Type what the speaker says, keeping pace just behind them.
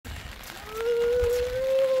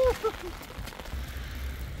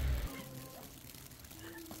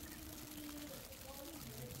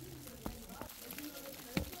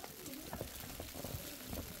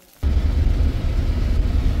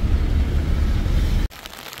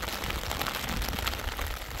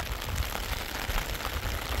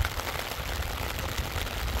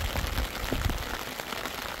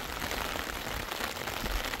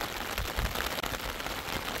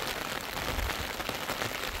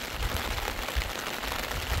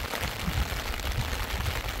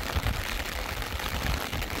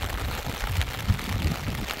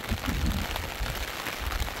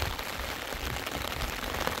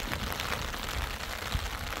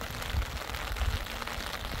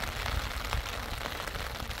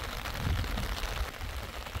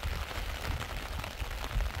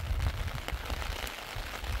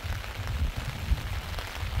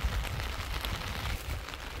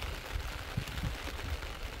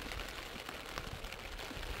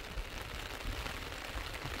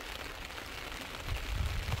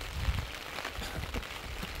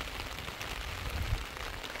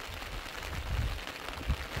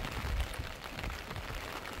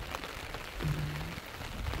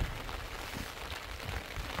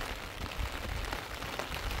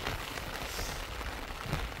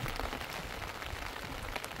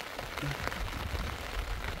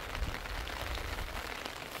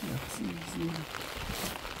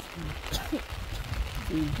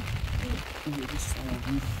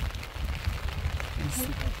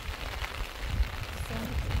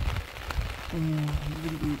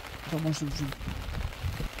تماشا بشون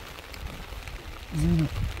زینب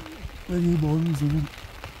ولی بارون زنم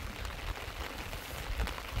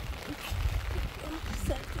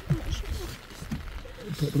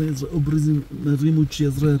ابرزي نريمو تشي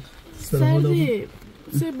ازرق سردي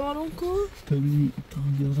سي بارونكو توي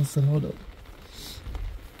تاندي ازرق سرهادا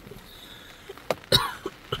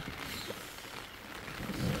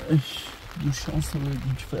ايش دو شانس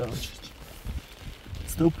بدين كفايه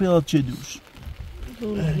استوبيات چه دوش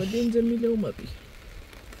بعدين جميله وما بي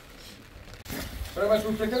برای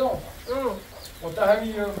مشروب تکلام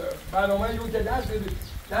متهمی برنامه جو که دست بدید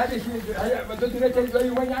نهدشی من دو دیره تلویزیونی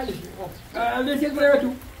اومد نهدشی نهدشی برای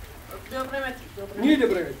تو بیا برای نیده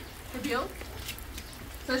برای تو بیا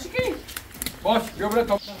ساشکی باش بیا برای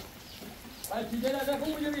تو تیجه نده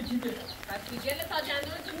کن بوده بی تیجه تیجه تا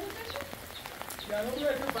جنده جمهور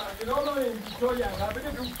جنده تو فرقنام داریم توی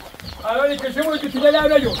بده تو الان کشه موی تو تیجه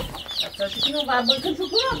نده جو ساشکی رو بکن تو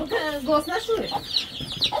کنم بکن گوست نشونه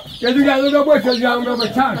یه دو گردو را باشه جمع را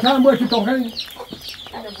باشه چند باشه تا خیلی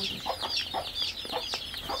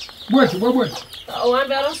باشه باشه او هم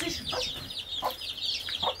براسیش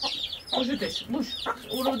بوشتش بوش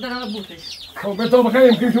او رو درم بوشتش خب به تو بخیر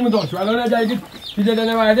امکن شما داشت الان اگه پیده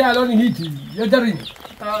نمرده الان هیچی یه درین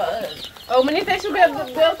او منی تشو به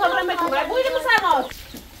صبر میکنم بوید مسلمات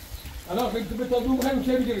الان فکر به تو دو بخیر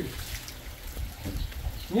چه بگیری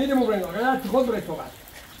نیده مبرین آقا خود برای صحبت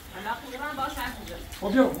انا خودم باش حرف میزنم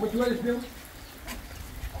خب بیا متولش بیا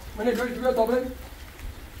من جوری بیا تا بریم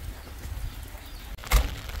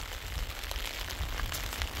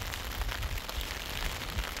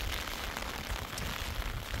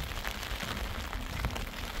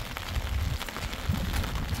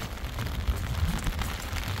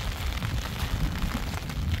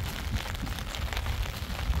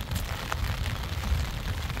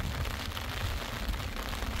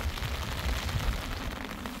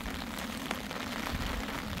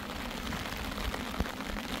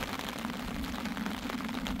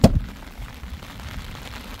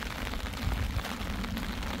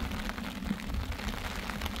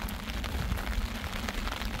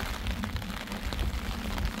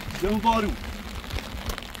جمع بارو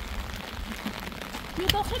یه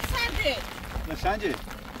داخل سرده نشنجه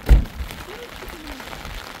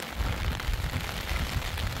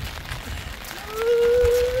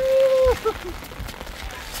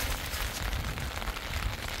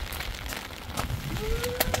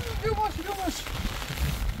یواش یواش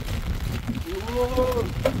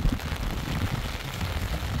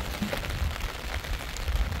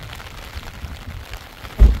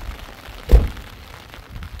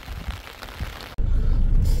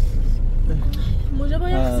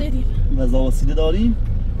غذا وسیله داریم؟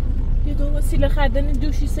 یه دو وسیله خردن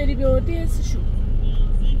دوشی سری بیاوردی حسشو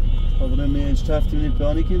خبره میش رفتیم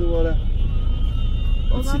پیانی که دوباره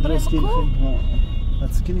اوزن برای مکو؟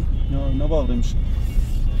 هتسکنی؟ نه باوره میشه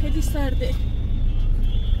خیلی سرده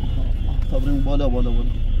خبره بالا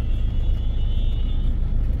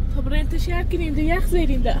خبره انتشار کنیم ده یخ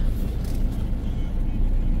زیرین ده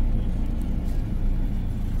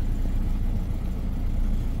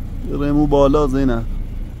ریمو بالا زینب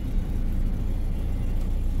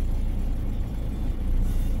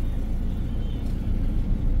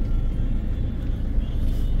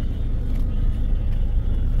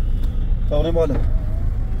خبره بالا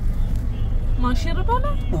ماشین رو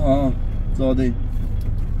بالا؟ ها زاده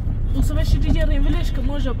اوسه بشی دیگه ریم ولش که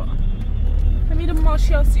موجا با همین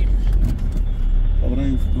ماشی هستیم خبره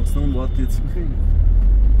این دوستان باید تیتس بخیلی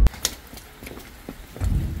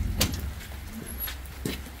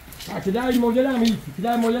کده این موجه نمیدی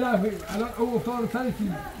کده موجه نمیدی الان او افتار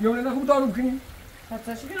سرسی یونه نخوب دارم کنیم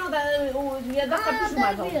حتی شکر یه دقیقه پیش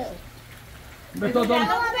اومد به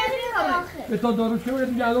تا دارو که باید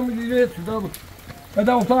دیگه الان میدیده صدا بود بعد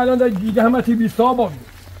افتار الان دیگه همه تی 20 ها بود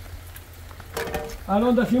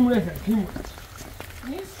الان داشتیم نکرد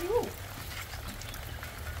نیست شو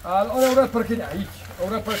الان اورد پرکیده هیچ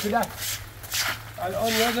اورد پرکیده الان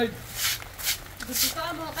یاد بسیار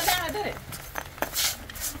موقع نداره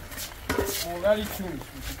موقع هیچ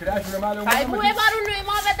نیست کرایش رو معلومه ای بوی بارون روی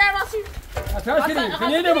ما به در واسی اصلا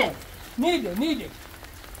کنیم نیده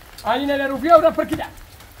این روفیا اورد پرکیده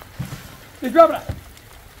دیگه برا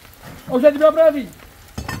اوجا دیگه برا دی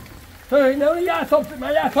تو اینو یا صاحب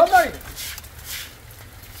ما یا صاحب داری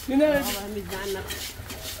نه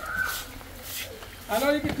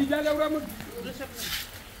الان که تیجال اورد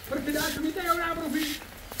پرکیده میده اورد روفی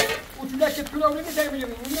وتلا كتكون ولا نتاي بيهم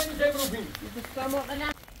ولا نتاي بروفين بسمو قنا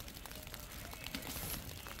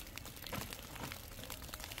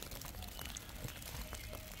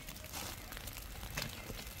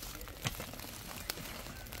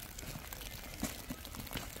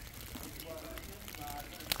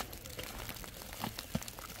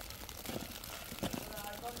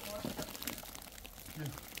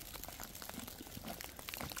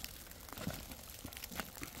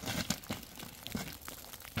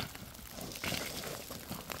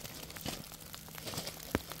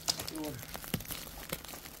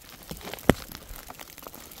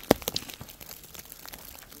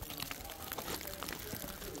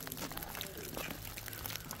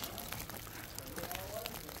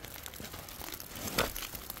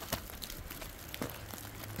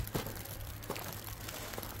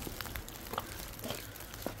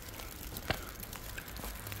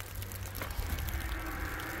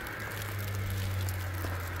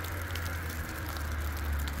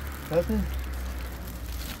خاطر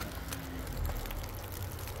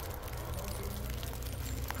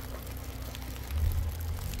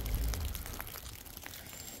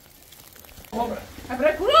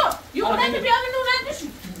برای کورا یه برای بیا اینو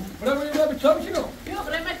نداشی برای بچه‌ها بشینو بیا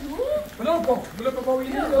برای مکرو برای بابا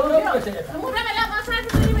این امور ملا واسه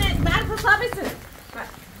بریم برف ثابته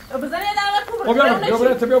بزنی در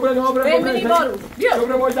خب بیا برو بیا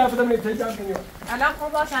برو وای دفعه من تیجا کنیم الان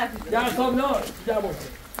خب باشه یا صاحب نه یا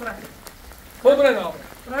باشه خب برو نه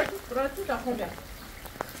برای تو تا خوب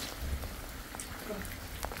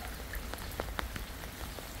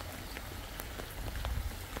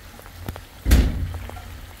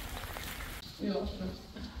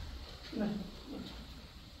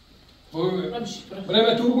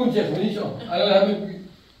برای تو بگم چه خیلی شو الان همه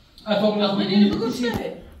اصلا منو بگو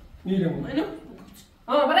چه میرم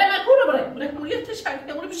برای من کورو برای کوریت تشکر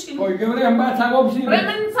نمونه بشین وای برای هم بعد سما بشین برای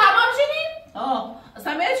من سما بشینی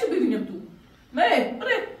سما چی ببینم تو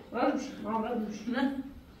برای بشین نه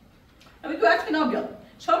ابی تو اصلا نبیا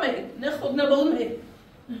شامه نه خود نه باون نه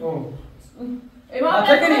ایمان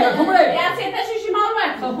چکری خوبه یا سیتا شیشی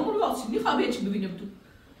مال خب همون واسه میخوابی چی ببینم تو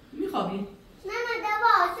میخوابی نه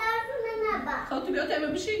دبا خب تو بیا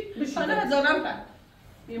تمام بشی حالا هزارم کرد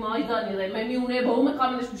بیمای دانیره من میونه با اون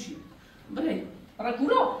کاملش بشی برای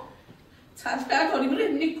کورو صرف کاری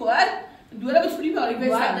برای نیکوار دوره بتونی بیاری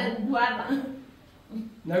بسن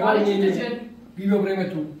نگاه بیا برای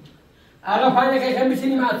تو الان پایین که خیلی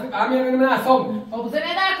بشینیم همین من اصلا خب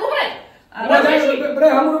بزنه در کوره برای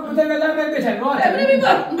همون رو بزنه در بشن برای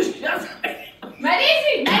بیبار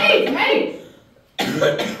مریضی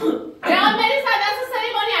یا مریض دست سری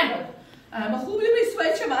بانی انداد اما خوبی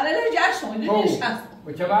میسوی چه ماله لجاش شما نمیشناسم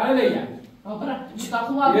و چه ماله لیان برا چطور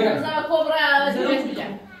خوبه بزنه کبرا چیز میگم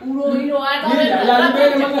اینو آدم یعنی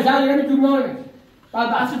بین من نشان نمی تو نمیشه بعد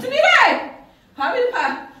پس تو نیای همین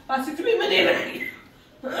پس تو میمونی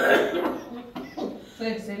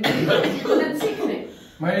سه میگم سیکنه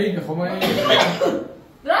مایی خب مایی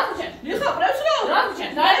راست میشه نیخوام راست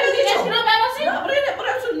میشه داری دیگه چینا بباسی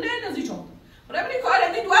برای نه نزیچو برای من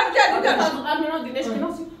کار دی دوام کردی دارم دیگه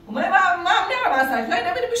نشیناسی ما نمیرم اصلا جای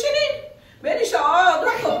نمیری بشینی بری شاه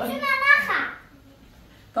درست نه نخا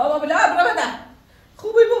تا بابا برای بده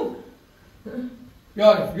خوبی بود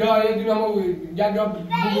یا یه دینامو یا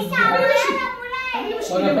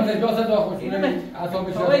ولی پس جوسه داخل اصلا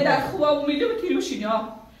بشه وای در خوبه میده به کیلوشینی ها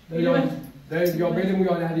یا بریم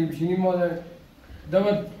یا هدی بشینیم ما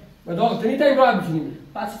دم داغ تنی تا برای بشینیم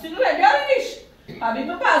پس تینو بیارینش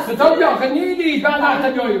حبیب پس تو بیا خنی دی بعد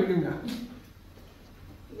وقت بیای بریم نه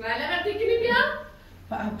ولی وقتی که بیا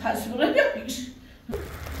پس برای بیاریش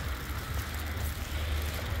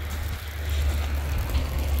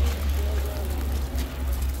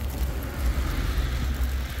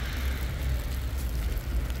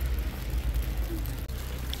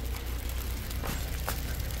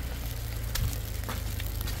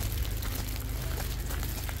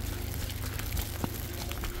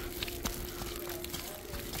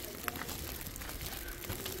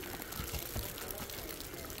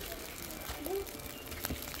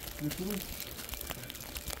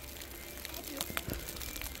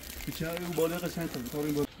بیچاره اون بالا قشنگ تا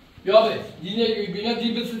یا به دیگه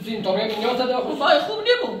دی بسوسین تو میگی نیاز داره وای خوب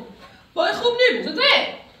نبود وای خوب نبود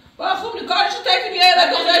وای خوب نی کارش تکلیه را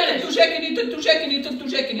گذاشت تو شکنی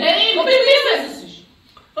خب ببینیمش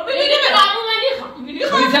خب ببینیم رامو منی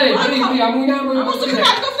بری امونا اما تو که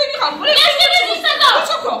گفتی میخوام بلش که بزنی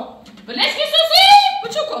صدا بلش که سوسی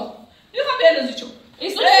بچوکو میخوام بلزی چو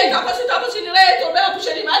ای تاپاسی ره تو به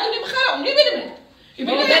پوشنی مادونی بخرام نمیبینیم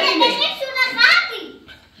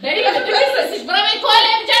بریم بفرستیش برای من کاله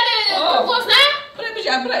بجنه کوس نه برای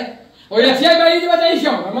بجن برای ولی چیه باید بده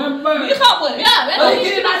ایشون من میخوام بریم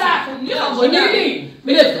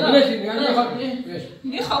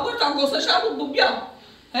میخوام بریم تا کوسش هم بیا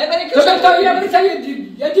هی برای تو تا یا برای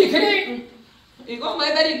یا دیگری ایگو ما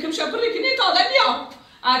برای کم شپری کنی تا دنیا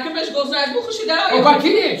کمش گذراش بخوشی در او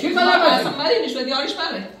باکیه چی کلا باشه مرینش و دیارش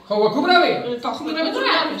بره خب خوب روی تا خوب روی تو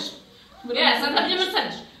میامش بیا سر بجم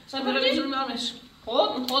سرش سر بجم میامش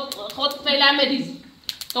خود فعلا مریض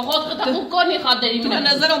تو خود خوب کنی خاطری من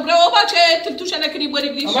نظرم برو باچه توش نکنی بری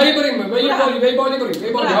بیش بریم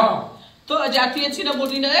بریم ها تو اجاتیه چی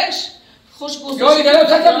نبودینش خوش گوش یا دیگه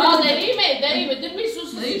دریمه دل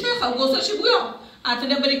میسوس نه خب گوشش بیا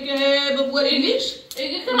اتنه بری که ببوریش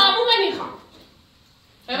اگه کرامو منیخوام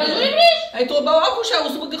ای تو بابا پوشه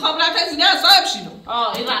اوسو بگی خام رفت از اینه صاحب شینو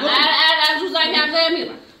ایران از روز اگه هم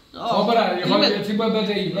میرن برای یه خواهد چی باید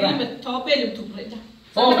بده ای برای تا بریم تو برده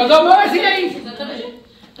قدام باشی این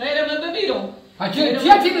غیر من بمیرم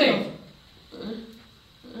چی بریم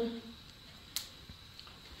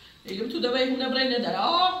ایلیم تو دوای هونه برای نداره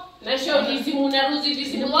آه نشو دیزیمونه روزی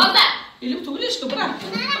دیزیمون واده ایلیم تو بلیش که برای نه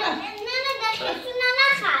دستشون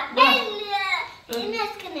نخواد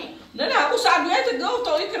نه نه او سرگویت گفت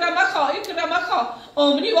تا این کرمه خوا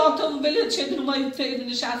آمنی وقتا ولی چه دنمایی تایید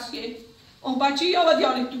نشسته اون بچه یا و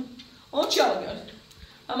دیاری تو اون چی ها دیاری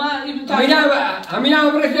تو اما این همین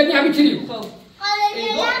هم برسیدی همین چی این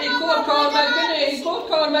کور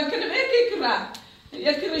کار مکنه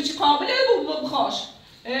یکی ریچ کامله بود بخواش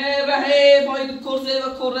رهه باید کرزه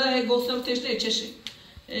و کره گسته و تشنه چشه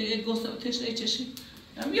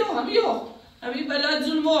همی بلد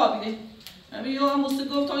ظلم و آبیده همی هم مست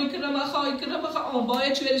گفت تا این کرمه خواه اون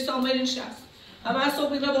باید چی بریسته آمین نشست همه از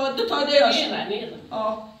صبحی رو باید دو تا دیاش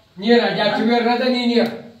نیره گرچه برده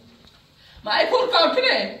نیر ما ای کور کار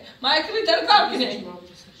کنه ما ای کریتر کار کنه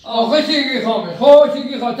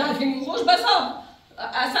خوشیگی خواه تشکنی خوش بسا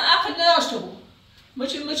اصلا عقل نداشته بود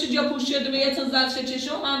مچه جا پوشیده به یه تن زرشه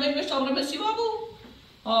چشم همه میشت آبرا بسیبا بود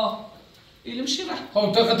ایلم شیره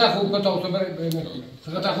خب تخت خوب که تاوتو برای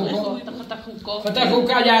تخت خوب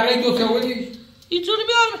که یاره دو سویدیش این جوری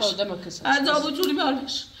بیارمش از آبو جوری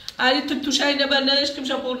بیارمش علی تو شایی نبرنش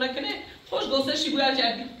کمشا پر نکنه خوش گسته شی بویر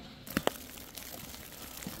کردی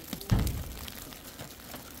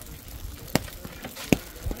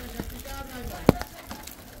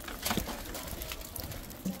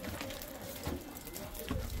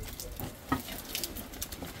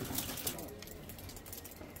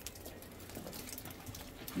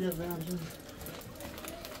بیا زنم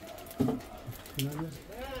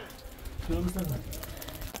شروع بزنم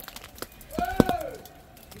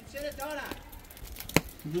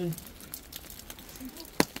بیا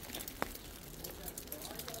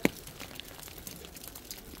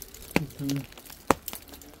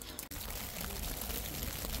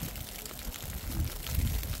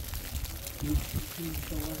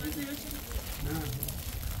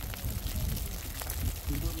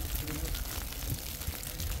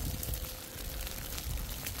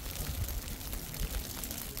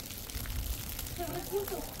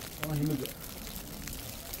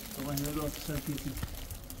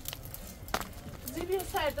زیبی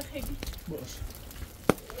سرد خیلی باش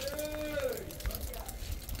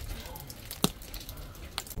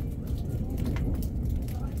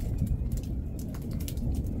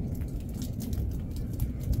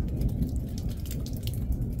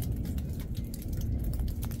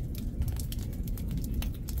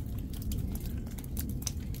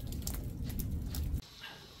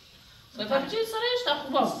بچه سرش تا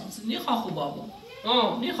خوبا نیخوا خوبا بود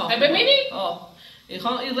نیخوا ببینی؟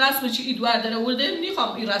 این رسم چی ایدوار داره ورده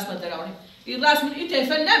نیخوام این رسم داره این رسم این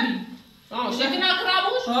تفل نبی شکی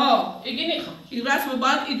نکراموش؟ ایگی نیخوام این رسم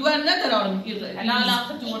باید ایدوار نداره انا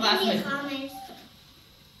علاقه تو رسم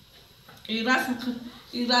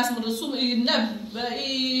این رسم رسوم این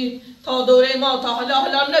نبی تا دوره ما تا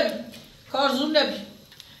حالا نبی کارزون نبی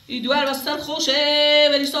ایدوار بستر خوشه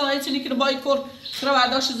ولی ساعه چنی که باید کر کرا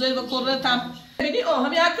برداشت زای و کره تام ببینی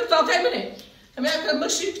همین اکر تاتا منه همین اکر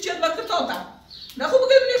مشی چیت و کر تاتا نخو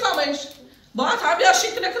بگیرنی خامش باید همین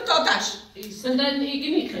شیک نکر تاتاش سندن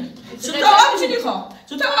ایگی نیخوام سوتا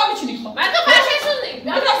چی نیخوام من تو پشه سندی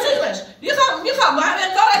میخوام با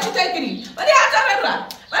همین کارا چی تکنی ولی حتی ببرم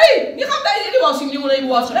ولی میخوام دایی واسی میمونه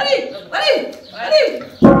واسی ولی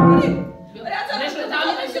نشون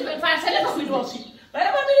تعالی فاصله خوبی واسی ولی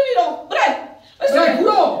ما میرم برای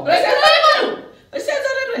کورو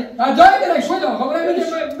جای برای شده خب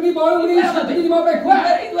برای بارو بری ما برای کور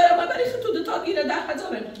این ما برای خطو تا گیره در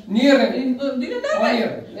هزاره نیره دیره در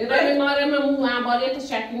نیره ماره ممو عباریت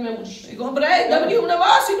شکلی مموش میگم برای دمنی اون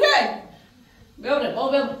واسی ببره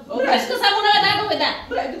بس که سمونه بده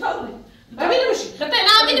برای تا برای ببینیم چی خطه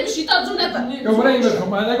نمیدیم چی تا زونه یا برای بخوام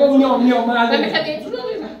من نگم میام یه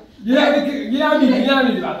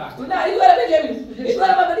امی بعد نه این برای بگیم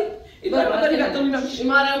این برای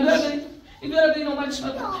بگیم يقول بينه وما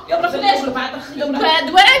نشمل يا برا خلاص بعد يا برا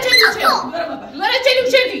ولا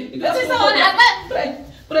تشيلي بس سوون عبا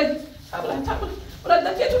بري برا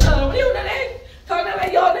دكيتو ناروني ولا ليه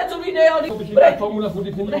كان يا نتوبينا يا بري فامولا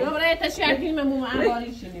خودی کنی برای تشکیل ممو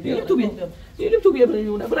عباری شنی يلم توبي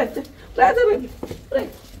بريونا بري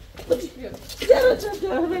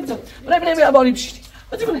بري عباري بشي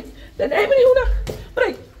بري نعملي هنا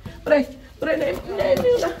بري نعملي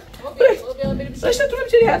رشته تو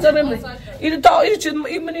نمی‌چری هزار نمی‌ری این تا این چه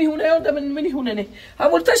منی هونه اون دم منی هونه نه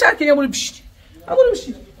همون تشکر کنی همون بشی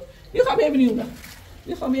میخوام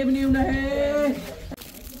یبنی اونه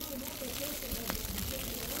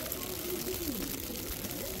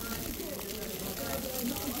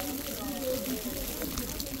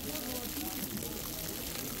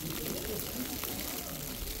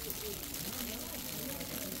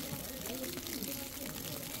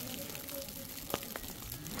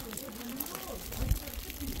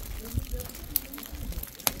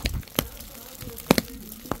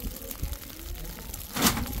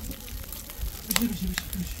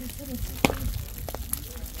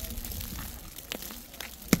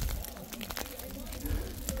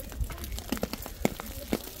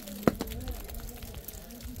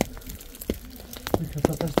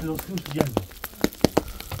Kasataş biraz kılıç geldi.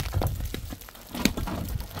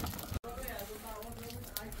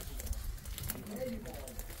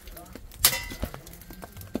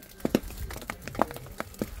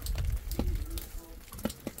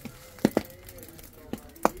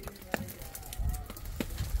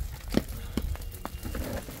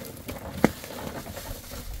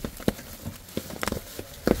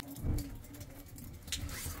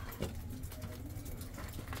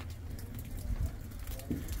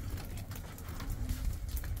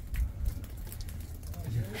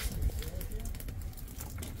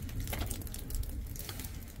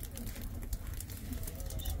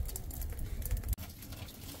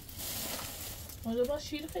 Acaba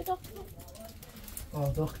şiir خیلی داخل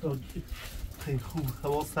داخل خیلی خوب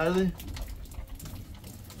هوا سرده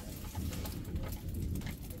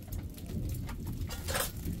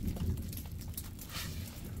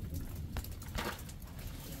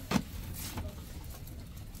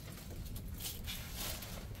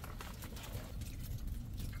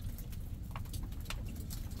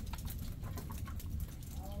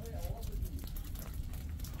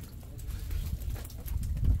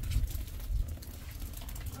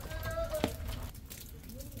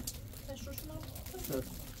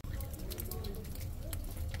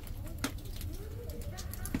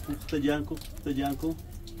تجانکو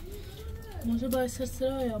Może ba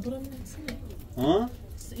sersera ya buram netsene. ها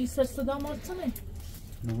İster sada martsene.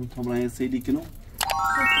 نون تمرين سيدي كنو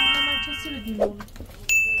Sersera martsene diyor.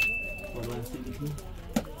 تمرين سيدي كنو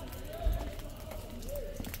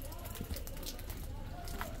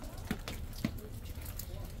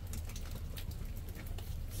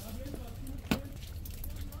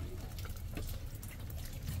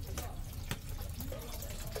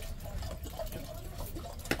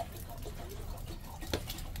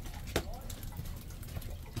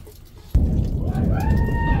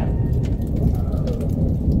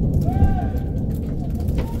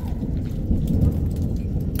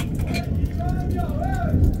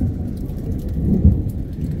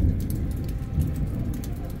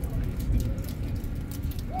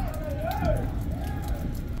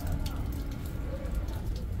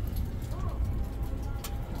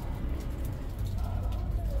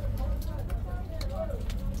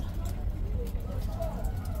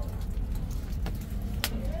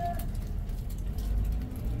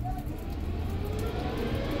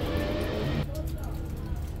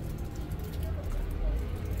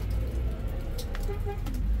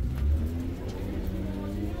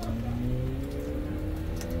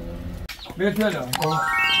Virtuele.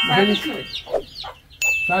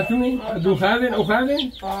 Saatuni, doorgaan, opgaan.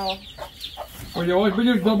 Voor je hoort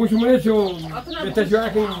bedoel, dat moet je maar net zo. Met dat je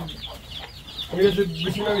eigenlijk. Hoe is het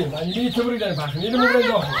misschien wel niet? En niet zo bedoel vragen. Niet meer dan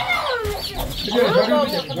nog. Bedoel,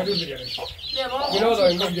 wat doe je? Genau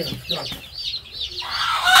da, nog een. Ja.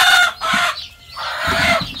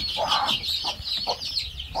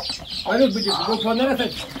 Ayol bedoel, bu konulara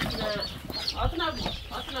tek. Atına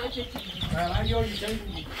öteki. Ha, ayol şey.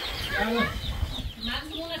 Yani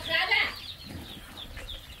Mazmuna khada.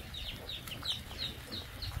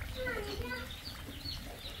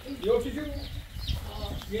 Yok çocuğum.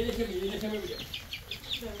 Yelekeme bile.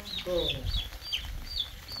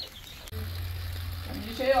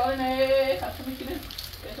 Şey oynay, takımikine.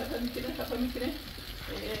 Takımikine.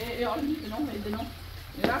 Oynay, no.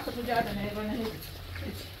 Rahat tutar da ne bana hiç.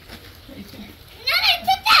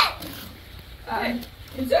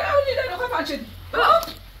 إنت أولي لا نخاف عن شدي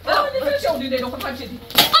أولي لا شودي لا نخاف عن شدي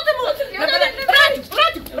براتك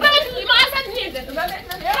ما أصدقني ده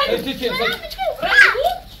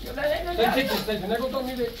Sen çek, ne kadar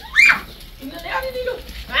إنني يعني ديلو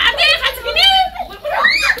عادي خاتكني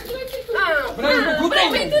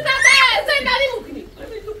بريم انت تعال زي داري ممكن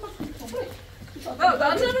ده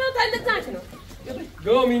أنا ما تعال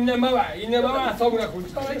قوم إنما بقى صورة كل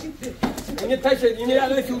إن تشهد إن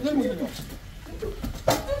لا شو ذا مهم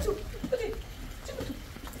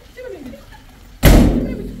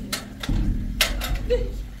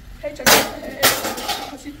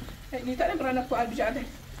هي نيتان برانا كوال بجاده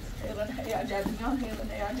هي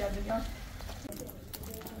عجادنيان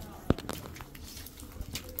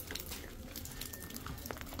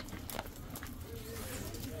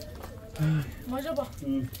ماجبا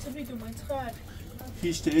تبيدو ما يتخاف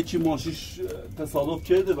هیچ تهیچی ماشیش تصادف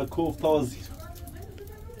کرده و کوفت تا زیر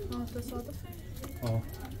تصادفه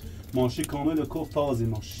ماشی کامل کوفت تا زیر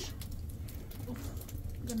ماشیش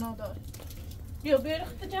گناه دار بیا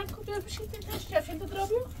بیرخت جنگ کن بیا بشید تش کفشن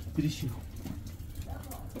تدرابیو بریشی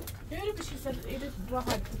Öyle bir şey sen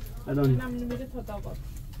rahat. الان Önemli biri tadavvat.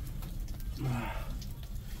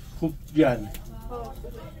 خوب گرمه.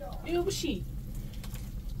 Öyle bir şey.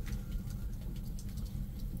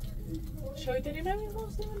 شاید داریم همین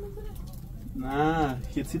موضوع می‌ذاره. نه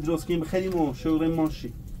یه چیز درست کنیم خیلی شغل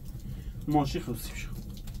ماشی خواستیم شد.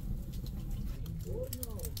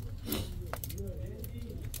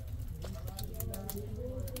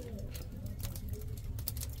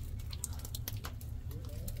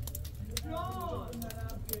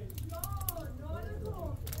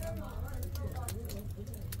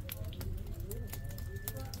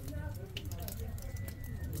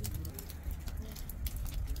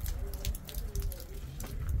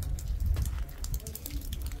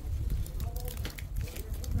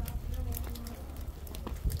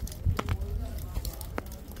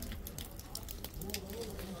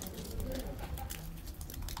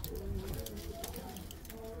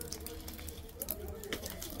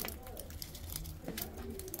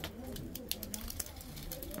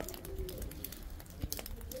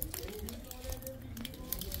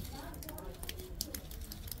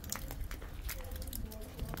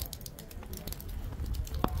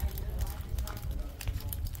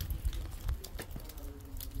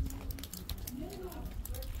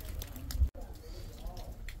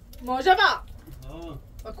 موجبا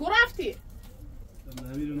با کو رفتی؟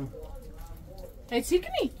 نمیدونم. حسی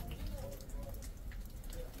کنی؟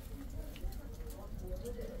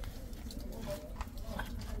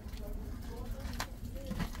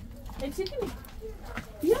 حسی کنی؟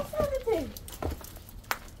 بیا سرته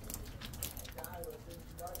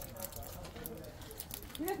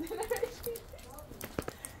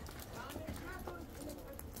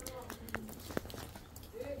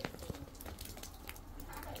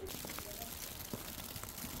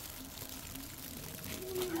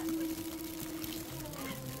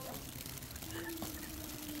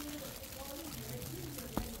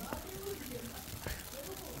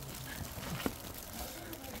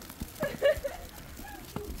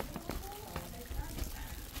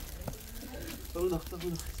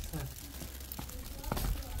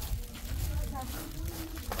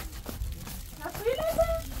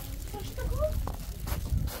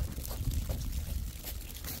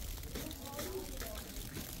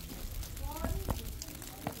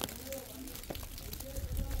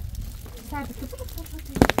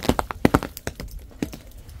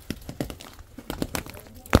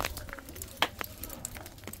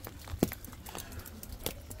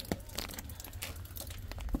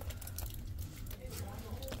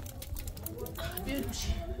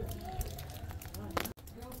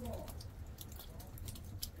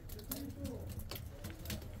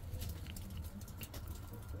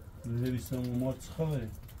نویسم ما چه خبره؟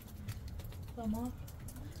 Ama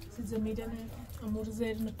size midene amur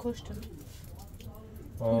zerini koştum.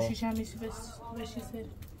 Guşiş hemisi beşi ser.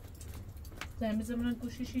 Zemi zamanın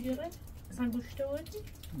guşişi göre? Sen guşta vardی؟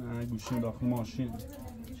 نه گوشیم داخل ماشین.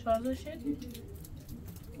 شارژ شد؟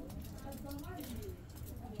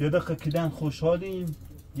 یه دقیقه کدن خوشحالیم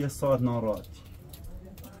یه ساعت ناراحتی.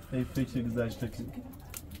 ای فکر گذشته که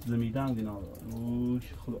زمیدم دی ناراحت.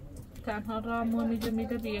 اوش خدا. تنها را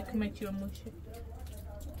میده به یک متیون موشه.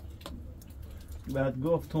 بعد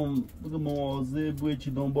گفتم بگه مواظب بوی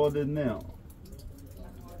چی دنبال نه.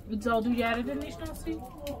 زادوگره رو میشناسی؟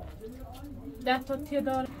 10 تا تیه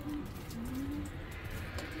داره.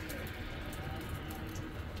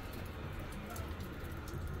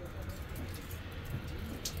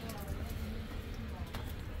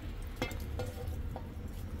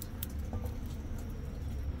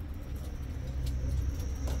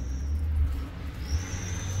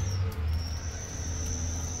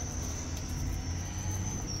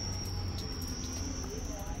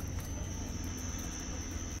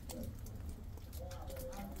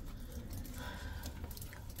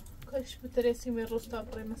 کاش بترسیم این روستا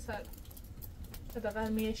برای مثلا حداقل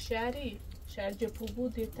میه شهری شهر جپو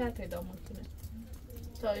بود دیرتر پیدا ممکنه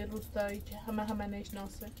تا این روستایی که همه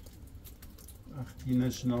نشناسه وقتی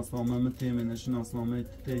نشناسنامه متیمه نشناسنامه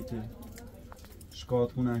تیته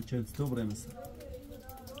شکات کنن که تو برای مثلا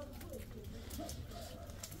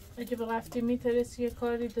اگه برفتی میترسی یه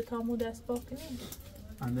کاری دتامو دست با کنیم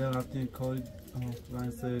انده رفتی کاری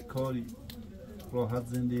رنسه کاری راحت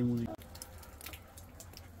زنده مونی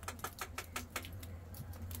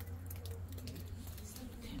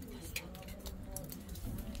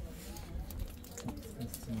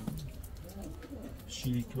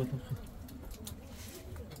شیریک بطخ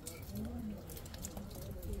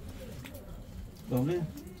دامه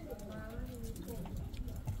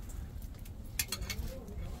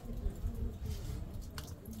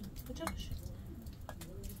کجاش؟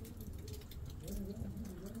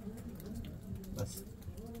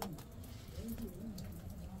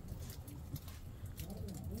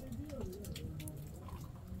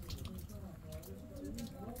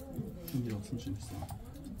 میراث میشه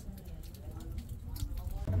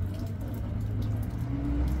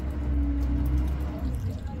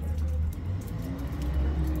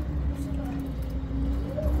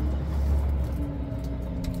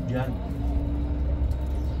گرم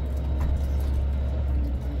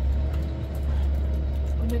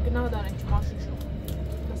اونه گناه دارن که ماشین شو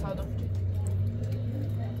تصادف کرد.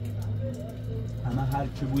 همه هر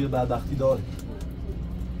که بوی بدبختی داره.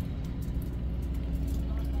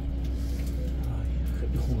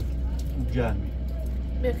 خیلی خوبه خوب گرمی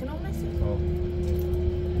بخینا اون نیستی؟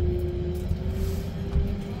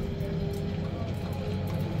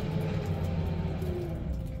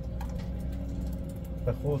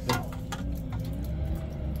 به خود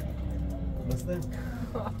بسته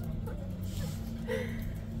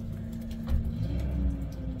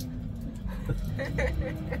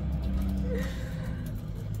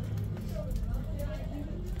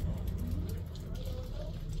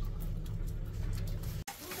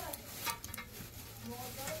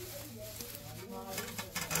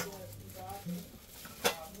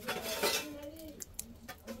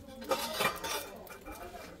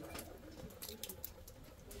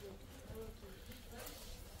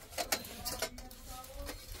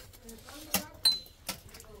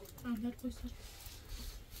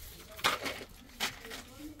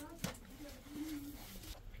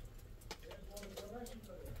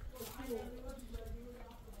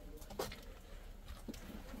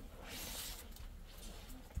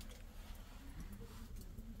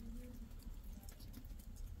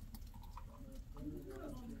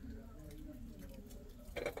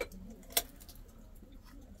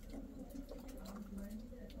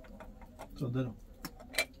دارم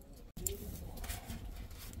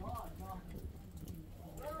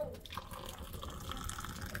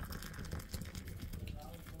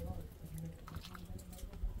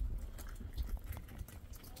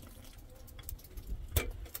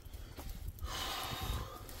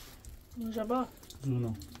مجابا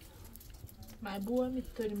زونم معبوه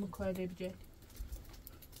میتونی مکایله بجای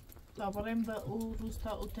دابریم و او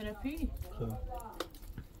روستا او ترپی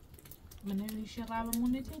من نمیشه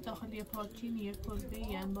رابمون نیتی داخل یه پارچین یه کلبه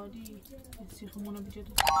یه انبادی یه سیخمونو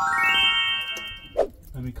بجدو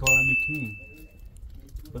همین کارم میکنیم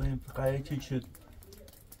برای فقط یکی شد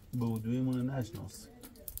بودویمون نشناس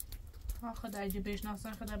آخه در اگه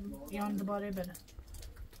بشناسن خدا یان دوباره بره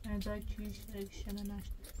اینجا کیش شنه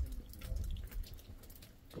نشد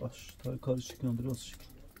باش تا کارش کنم درست شد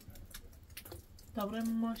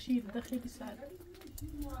دابریم ماشی ده خیلی سر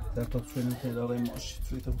در تا شوینم که داره ماشی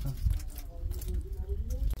توی تا بخم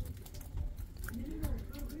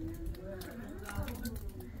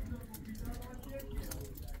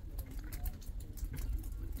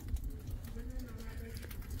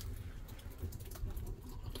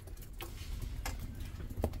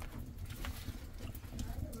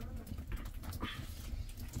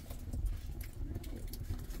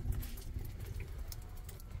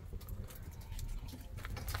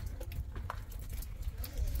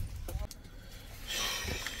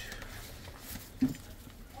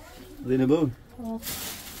زینبو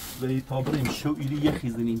وی تابریم شو ایلی یخی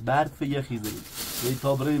زنیم برف یخی زنیم وی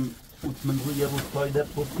تابریم من روی یه روستایی در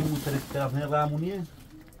پرسیم مترک طرفنه رامونیه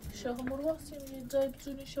شاه مرواسی یه جای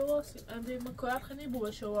بزونی شواسی امده مکار خنی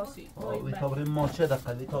بوه شواسی وی تابریم ماچه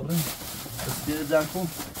دقل وی تابریم بس دیره زن کن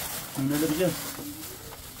نونه لبجه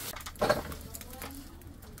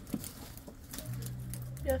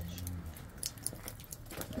بیارش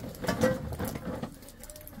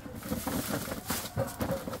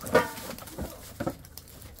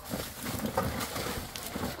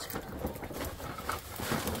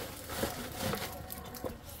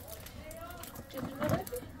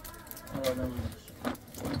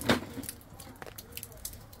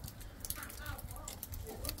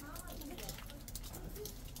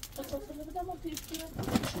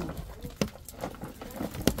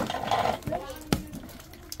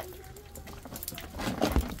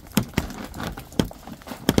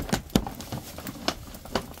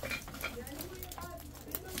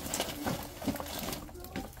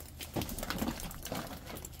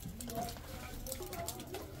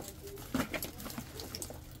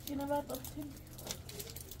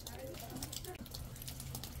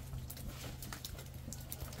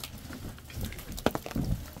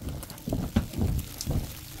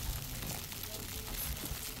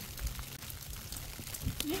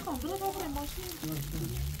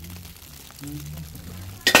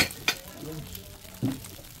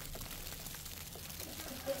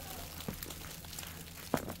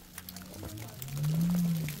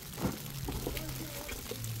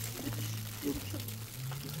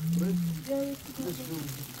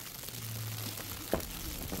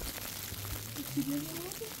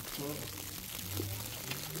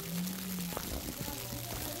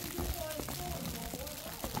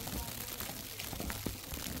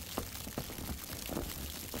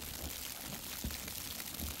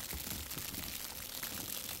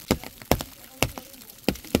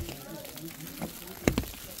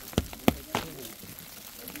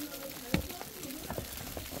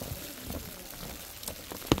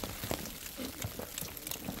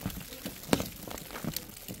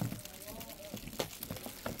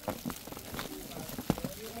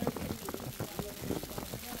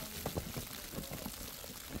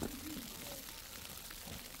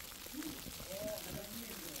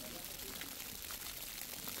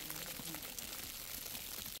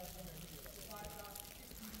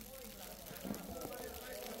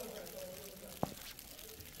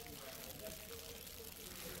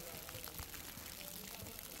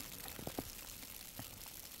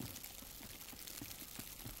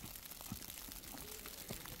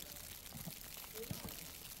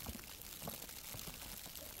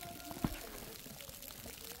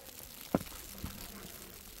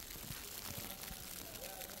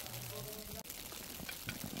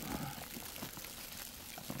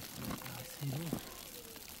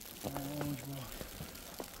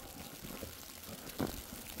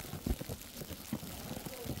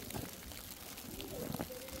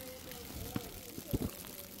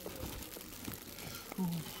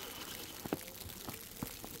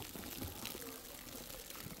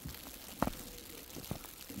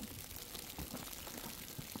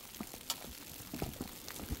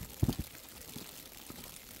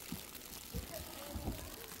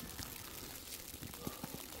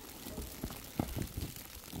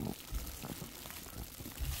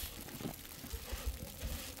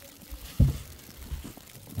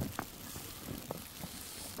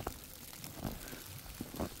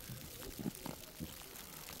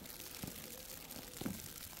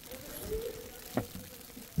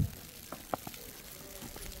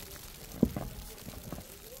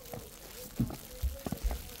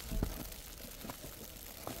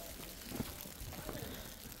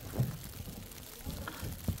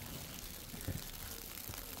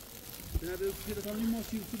Kira kami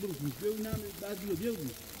masih itu terus, dia nak dia.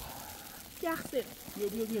 یخ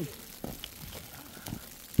Dia.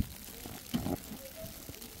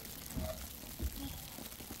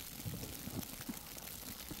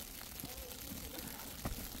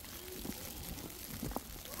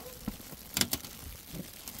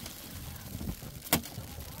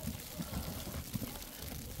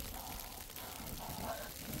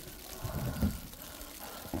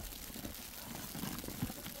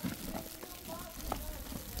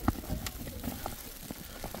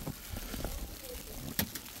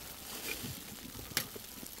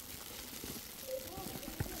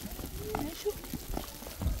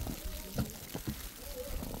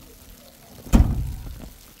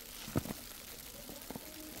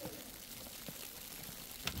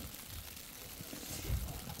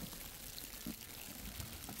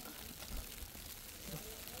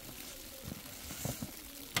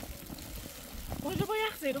 اونجا با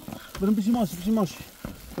یخ زیرو برم بشی ماشی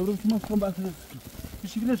برم بشی ماشی کن بعد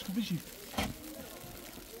بشی گلش کن بشی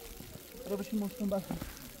برم بشی ماشی کن بعد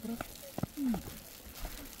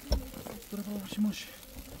برم بشی ماشی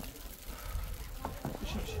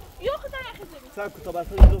بشی یا خدا یخ زیرو صاحب کتاب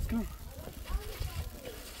اصلا درست کن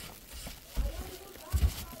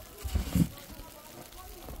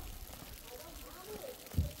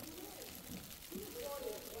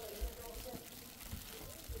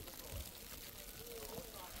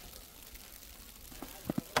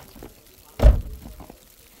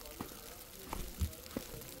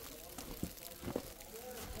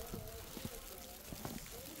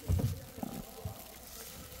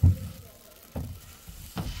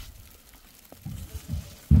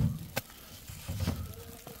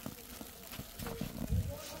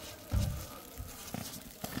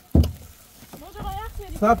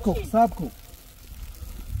صبر کن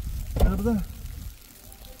بده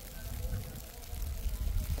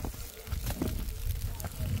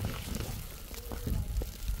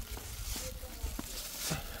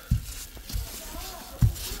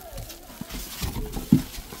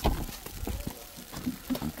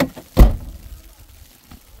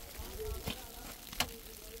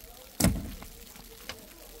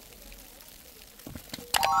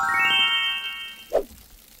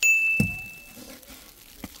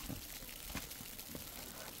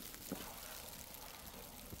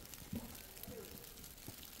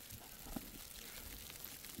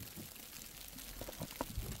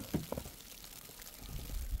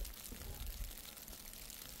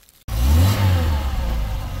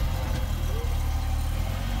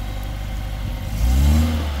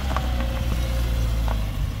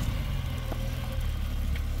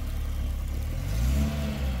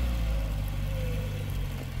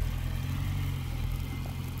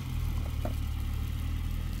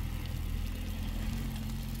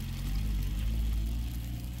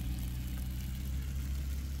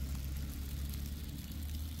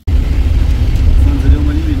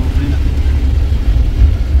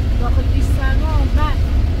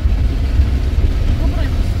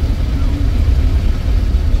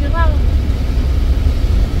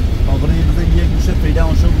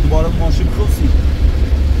ماشي بخوصي